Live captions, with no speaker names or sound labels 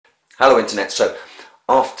Hello Internet. So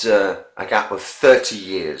after a gap of 30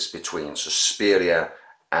 years between Suspiria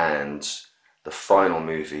and the final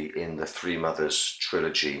movie in the Three Mothers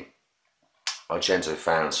trilogy, Argento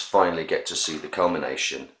fans finally get to see the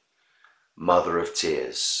culmination, Mother of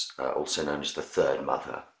Tears, also known as the Third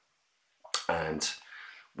Mother. And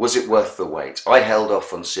was it worth the wait? I held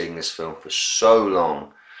off on seeing this film for so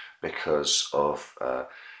long because of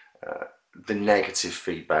the negative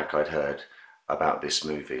feedback I'd heard about this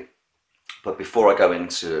movie. But before I go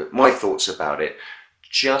into my thoughts about it,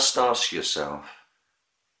 just ask yourself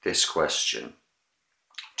this question.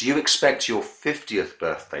 Do you expect your 50th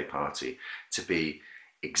birthday party to be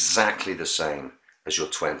exactly the same as your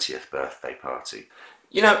 20th birthday party?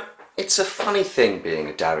 You know, it's a funny thing being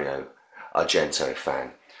a Dario Argento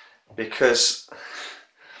fan, because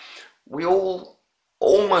we all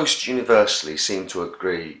almost universally seem to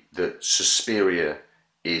agree that Suspiria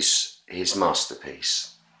is his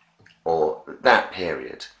masterpiece, or that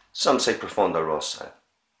period. Some say Profondo Rosso.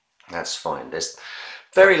 That's fine. There's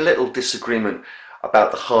very little disagreement about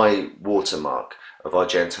the high watermark of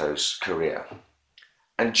Argento's career.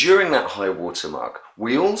 And during that high watermark,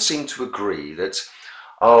 we all seem to agree that,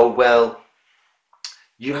 oh, well,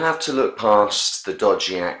 you have to look past the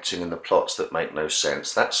dodgy acting and the plots that make no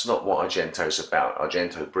sense. That's not what Argento's about.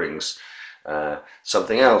 Argento brings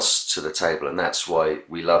something else to the table, and that's why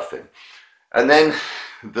we love him. And then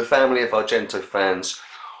the family of Argento fans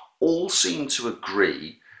all seem to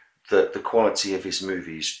agree that the quality of his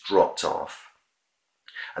movies dropped off.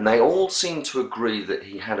 And they all seem to agree that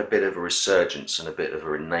he had a bit of a resurgence and a bit of a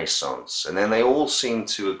renaissance. And then they all seem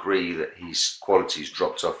to agree that his quality's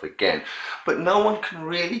dropped off again. But no one can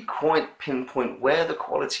really quite pinpoint where the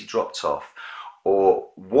quality dropped off, or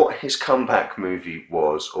what his comeback movie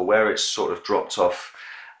was, or where it's sort of dropped off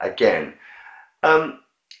again.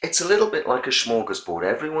 It's a little bit like a smorgasbord.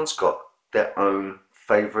 Everyone's got their own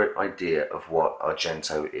favourite idea of what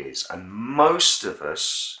Argento is. And most of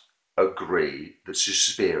us agree that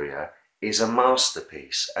Suspiria is a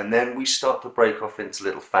masterpiece. And then we start to break off into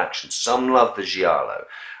little factions. Some love the Giallo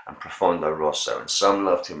and Profondo Rosso, and some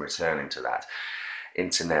loved him returning to that in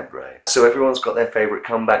Tenebrae. So everyone's got their favourite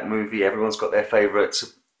comeback movie. Everyone's got their favourite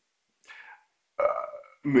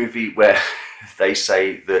movie where they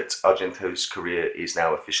say that Argento's career is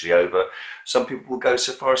now officially over. Some people will go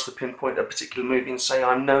so far as to pinpoint a particular movie and say,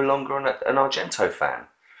 I'm no longer an Argento fan.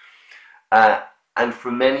 And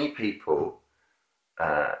for many people,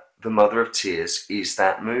 The Mother of Tears is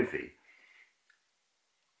that movie.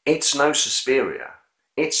 It's no Suspiria.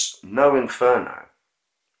 It's no Inferno.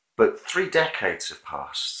 But 3 decades have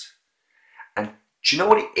passed. And do you know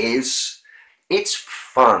what it is? It's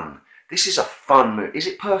fun. This is a fun movie. Is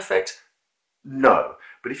it perfect? No.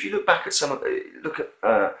 But if you look back at look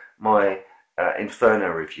at my Inferno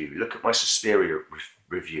review, look at my Suspiria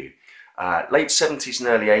review, late 70s and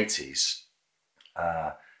early 80s,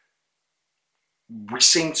 we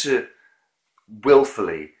seem to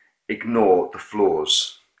willfully ignore the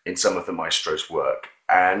flaws in some of the maestro's work,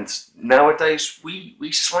 and nowadays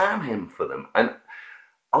we slam him for them, and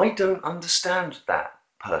I don't understand that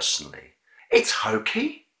personally. It's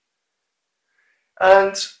hokey,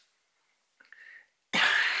 and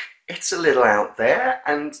it's a little out there,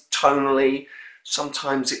 and tonally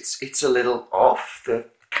sometimes it's a little off. The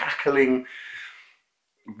cackling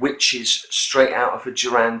witches straight out of a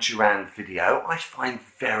Duran Duran video I find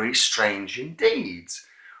very strange indeed.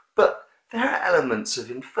 But there are elements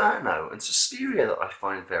of Inferno and Suspiria that I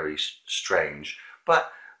find very strange.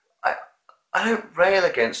 But I don't rail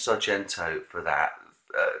against Argento for that.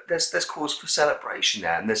 There's cause for celebration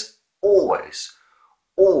there, and there's always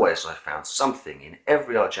I found something in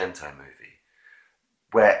every Argento movie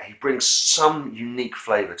where he brings some unique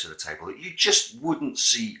flavour to the table that you just wouldn't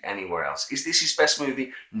see anywhere else. Is this his best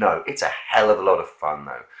movie? No, it's a hell of a lot of fun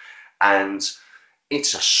though. And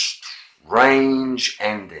it's a strange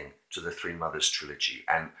ending to the Three Mothers trilogy.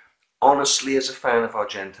 And honestly, as a fan of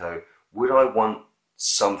Argento, would I want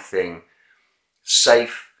something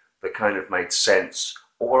safe that kind of made sense,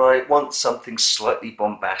 or I want something slightly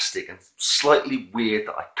bombastic and slightly weird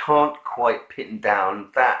that I can't quite pin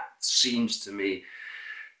down? That seems to me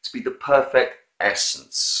to be the perfect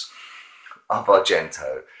essence of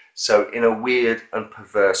Argento. So in a weird and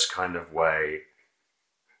perverse kind of way,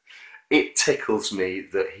 it tickles me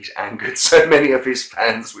that he's angered so many of his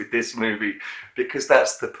fans with this movie, because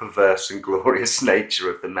that's the perverse and glorious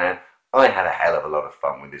nature of the man. I had a hell of a lot of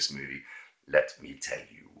fun with this movie. Let me tell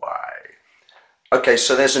you why. Okay,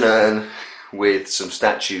 so there's an urn with some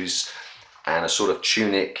statues and a sort of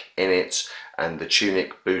tunic in it, and the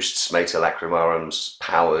tunic boosts Mater Lacrimarum's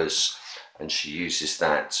powers, and she uses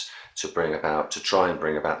that to try and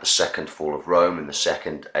bring about the second fall of Rome and the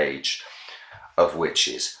second age of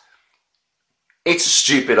witches. It's a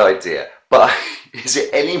stupid idea, but is it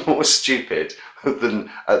any more stupid than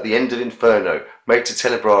at the end of Inferno, Mater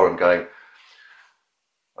Tenebrarum going,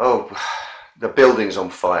 oh, the building's on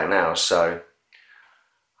fire now, so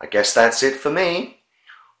I guess that's it for me.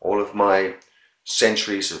 All of my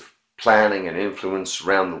centuries of planning and influence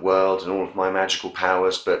around the world and all of my magical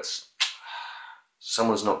powers, but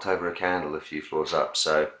someone's knocked over a candle a few floors up,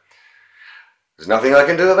 so there's nothing I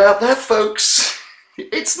can do about that, folks.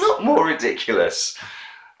 It's not more ridiculous.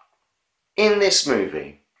 In this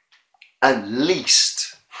movie, at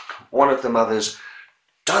least one of the mothers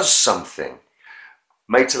does something.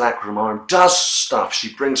 Mater Lacrimarum does stuff.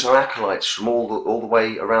 She brings her acolytes from all the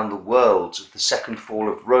way around the world. The second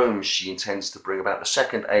fall of Rome, she intends to bring about the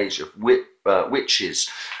second age of witches,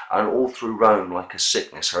 and all through Rome, like a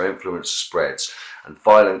sickness, her influence spreads, and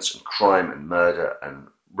violence and crime and murder and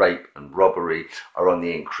rape and robbery are on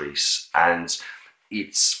the increase, and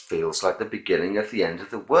it feels like the beginning of the end of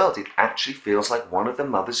the world. It actually feels like one of the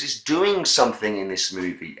mothers is doing something in this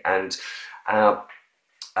movie, and our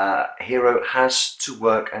hero has to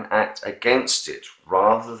work and act against it,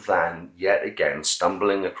 rather than yet again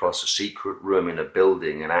stumbling across a secret room in a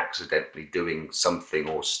building and accidentally doing something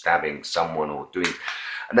or stabbing someone or doing,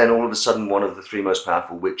 and then all of a sudden one of the three most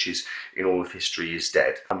powerful witches in all of history is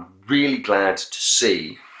dead. I'm really glad to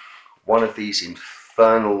see one of these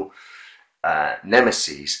infernal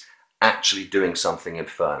nemesis actually doing something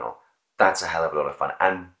infernal. That's a hell of a lot of fun,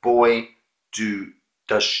 and boy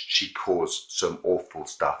does she cause some awful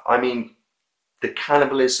stuff. I mean, the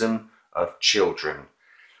cannibalism of children,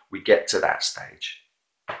 we get to that stage.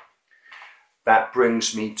 That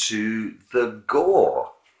brings me to the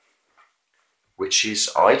gore, which is,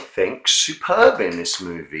 I think, superb in this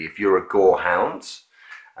movie. If you're a gore hound,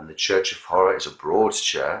 and the Church of Horror is a broad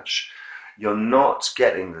church, you're not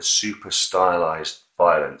getting the super stylized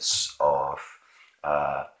violence of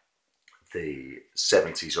the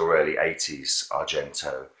 70s or early 80s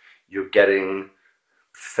Argento. You're getting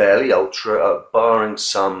fairly ultra, barring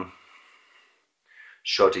some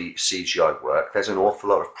shoddy CGI work. There's an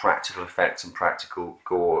awful lot of practical effects and practical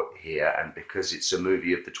gore here, and because it's a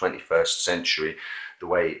movie of the 21st century, the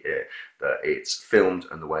way it's filmed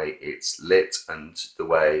and the way it's lit and the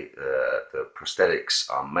way the prosthetics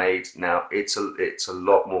are made, now it's a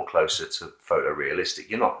lot more closer to photorealistic.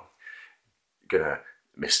 You're not gonna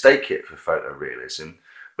mistake it for photorealism,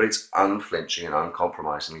 but it's unflinching and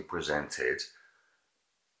uncompromisingly presented.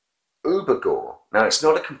 Uber gore. Now, it's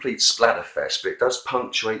not a complete splatterfest, but it does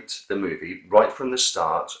punctuate the movie right from the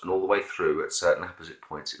start and all the way through at certain opposite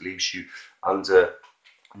points. It leaves you under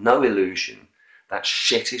no illusion that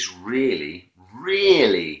shit is really,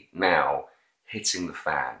 really now hitting the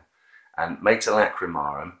fan. And Mater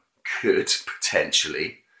Lacrimarum could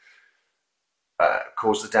potentially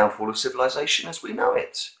cause the downfall of civilization as we know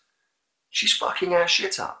it. She's fucking our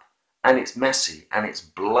shit up, and it's messy and it's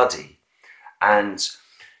bloody, and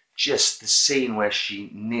just the scene where she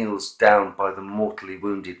kneels down by the mortally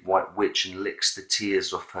wounded white witch and licks the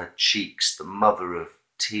tears off her cheeks, the mother of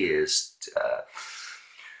tears,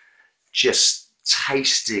 just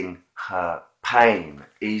tasting her pain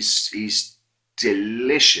is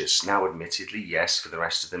delicious. Now, admittedly, yes, for the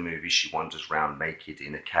rest of the movie she wanders around naked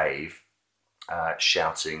in a cave,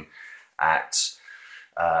 shouting at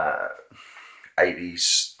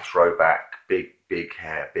 80s throwback, big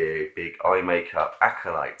hair, big eye makeup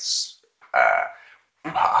acolytes.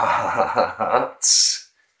 But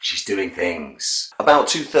she's doing things. About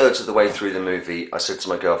 2/3 of the way through the movie, I said to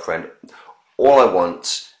my girlfriend, all I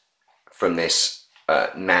want from this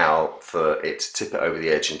now, for it to tip it over the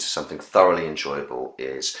edge into something thoroughly enjoyable,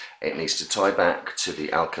 is it needs to tie back to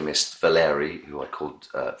the alchemist Valeri, who I called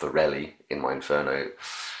Varelli in my Inferno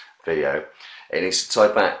video. It needs to tie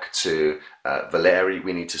back to Valeri.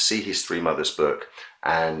 We need to see his Three Mothers book,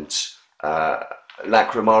 and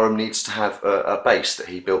Lacrimarum needs to have a base that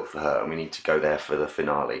he built for her, and we need to go there for the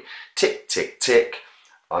finale. Tick, tick, tick.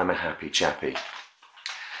 I'm a happy chappy.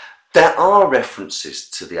 There are references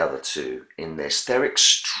to the other two in this. They're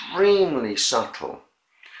extremely subtle.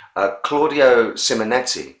 Claudio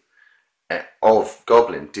Simonetti of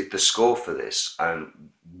Goblin did the score for this,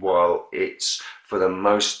 and while it's for the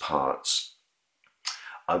most part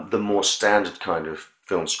the more standard kind of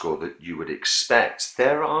film score that you would expect,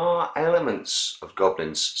 there are elements of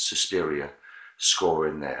Goblin's Suspiria score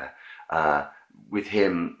in there, with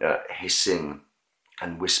him hissing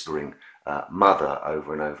and whispering mother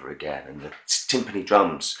over and over again, and the timpani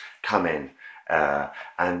drums come in,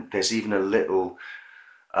 and there's even a little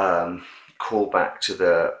call back to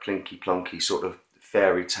the plinky plonky sort of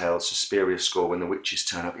fairy tale Suspiria score when the witches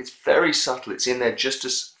turn up. It's very subtle. It's in there just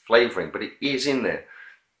as flavouring, but it is in there.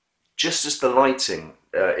 Just as the lighting,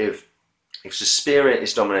 if Suspiria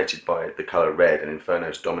is dominated by the colour red and Inferno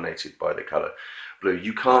is dominated by the colour blue,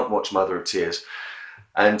 you can't watch Mother of Tears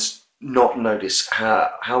and not notice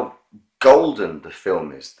how golden the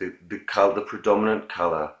film is. The predominant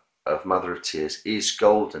colour of Mother of Tears is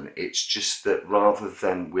golden. It's just that rather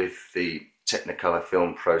than with the Technicolor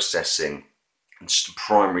film processing and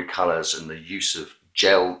primary colours and the use of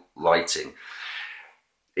gel lighting,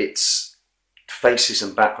 its faces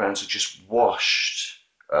and backgrounds are just washed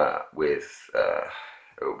with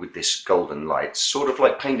this golden light, sort of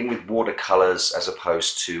like painting with watercolours as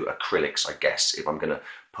opposed to acrylics, I guess, if I'm going to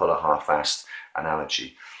pull a half-assed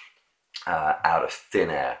analogy out of thin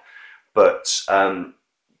air. But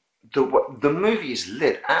the movie is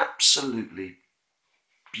lit absolutely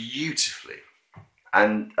beautifully,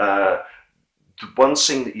 and the one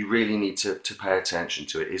scene that you really need to pay attention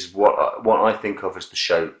to it is what I think of as the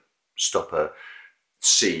showstopper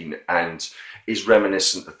scene, and is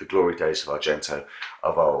reminiscent of the glory days of Argento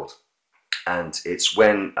of old. And it's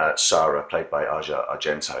when Sarah, played by Dario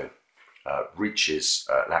Argento, reaches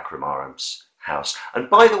Lacrimaram's house. And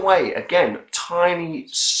by the way, again, tiny,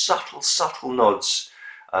 subtle nods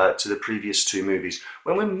to the previous two movies.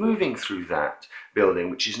 When we're moving through that building,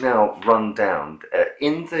 which is now run down,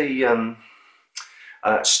 in the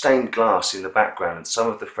stained glass in the background and some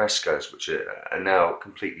of the frescoes, which are now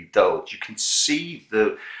completely dulled, you can see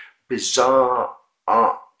the bizarre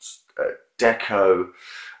art deco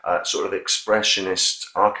sort of expressionist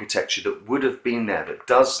architecture that would have been there, that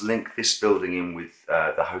does link this building in with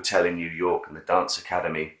the hotel in New York and the dance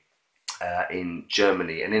academy in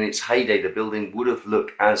Germany. And in its heyday, the building would have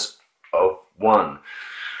looked as of one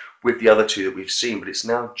with the other two that we've seen, but it's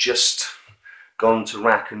now just gone to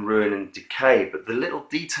rack and ruin and decay. But the little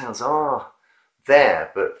details are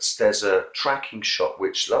there. But there's a tracking shot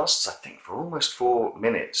which lasts, I think, for almost 4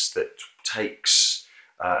 minutes, that takes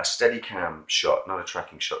a Steadicam shot, not a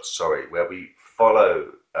tracking shot, sorry, where we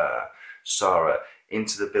follow Sarah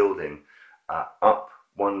into the building, up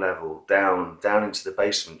one level, down into the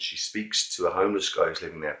basement. She speaks to a homeless guy who's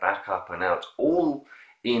living there, back up and out, all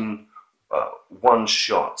in one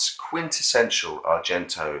shot. Quintessential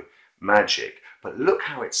Argento magic. But look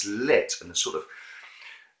how it's lit, and the sort of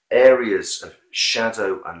areas of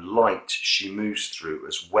shadow and light she moves through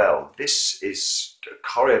as well. This is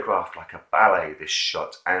choreographed like a ballet, this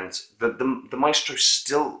shot, and the maestro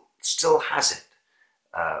still has it,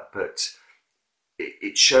 but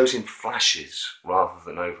it shows in flashes rather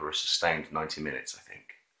than over a sustained 90 minutes, I think.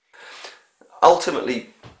 Ultimately,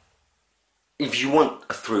 if you want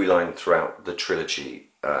a through line throughout the trilogy,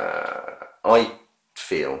 I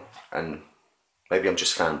feel, and maybe I'm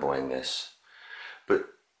just fanboying this, but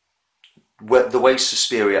the way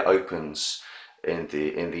Suspiria opens in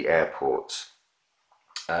the airport,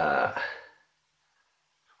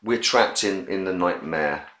 we're trapped in the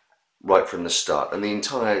nightmare right from the start, and the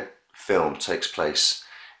entire film takes place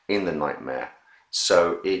in the nightmare.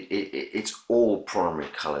 So it's all primary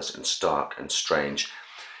colours and stark and strange.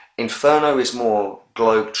 Inferno is more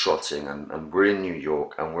globe-trotting, and we're in New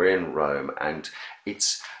York and we're in Rome, and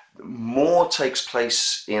it's more takes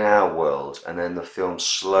place in our world, and then the film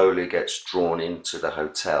slowly gets drawn into the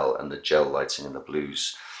hotel and the gel lighting and the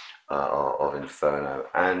blues of Inferno.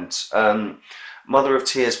 And Mother of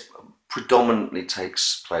Tears predominantly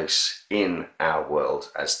takes place in our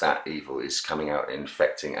world as that evil is coming out and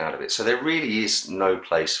infecting out of it. So there really is no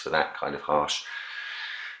place for that kind of harsh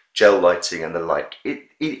gel lighting and the like. It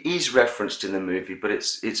is referenced in the movie, but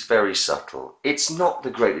it's very subtle. It's not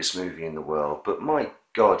the greatest movie in the world, but my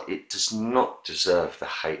God, it does not deserve the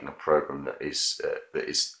hate and opprobrium that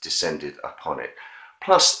is descended upon it.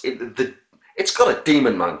 Plus, it's got a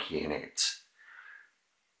demon monkey in it.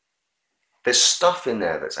 There's stuff in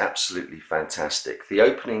there that's absolutely fantastic. The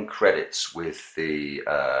opening credits with the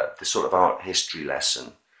sort of art history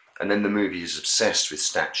lesson, and then the movie is obsessed with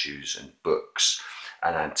statues and books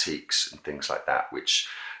and antiques and things like that, which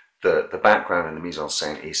the background and the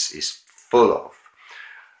mise-en-scène is full of.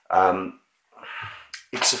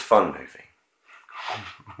 It's a fun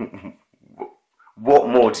movie. What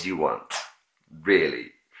more do you want,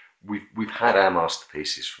 really? We've had our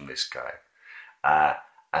masterpieces from this guy,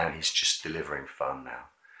 and he's just delivering fun now,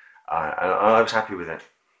 and I was happy with it.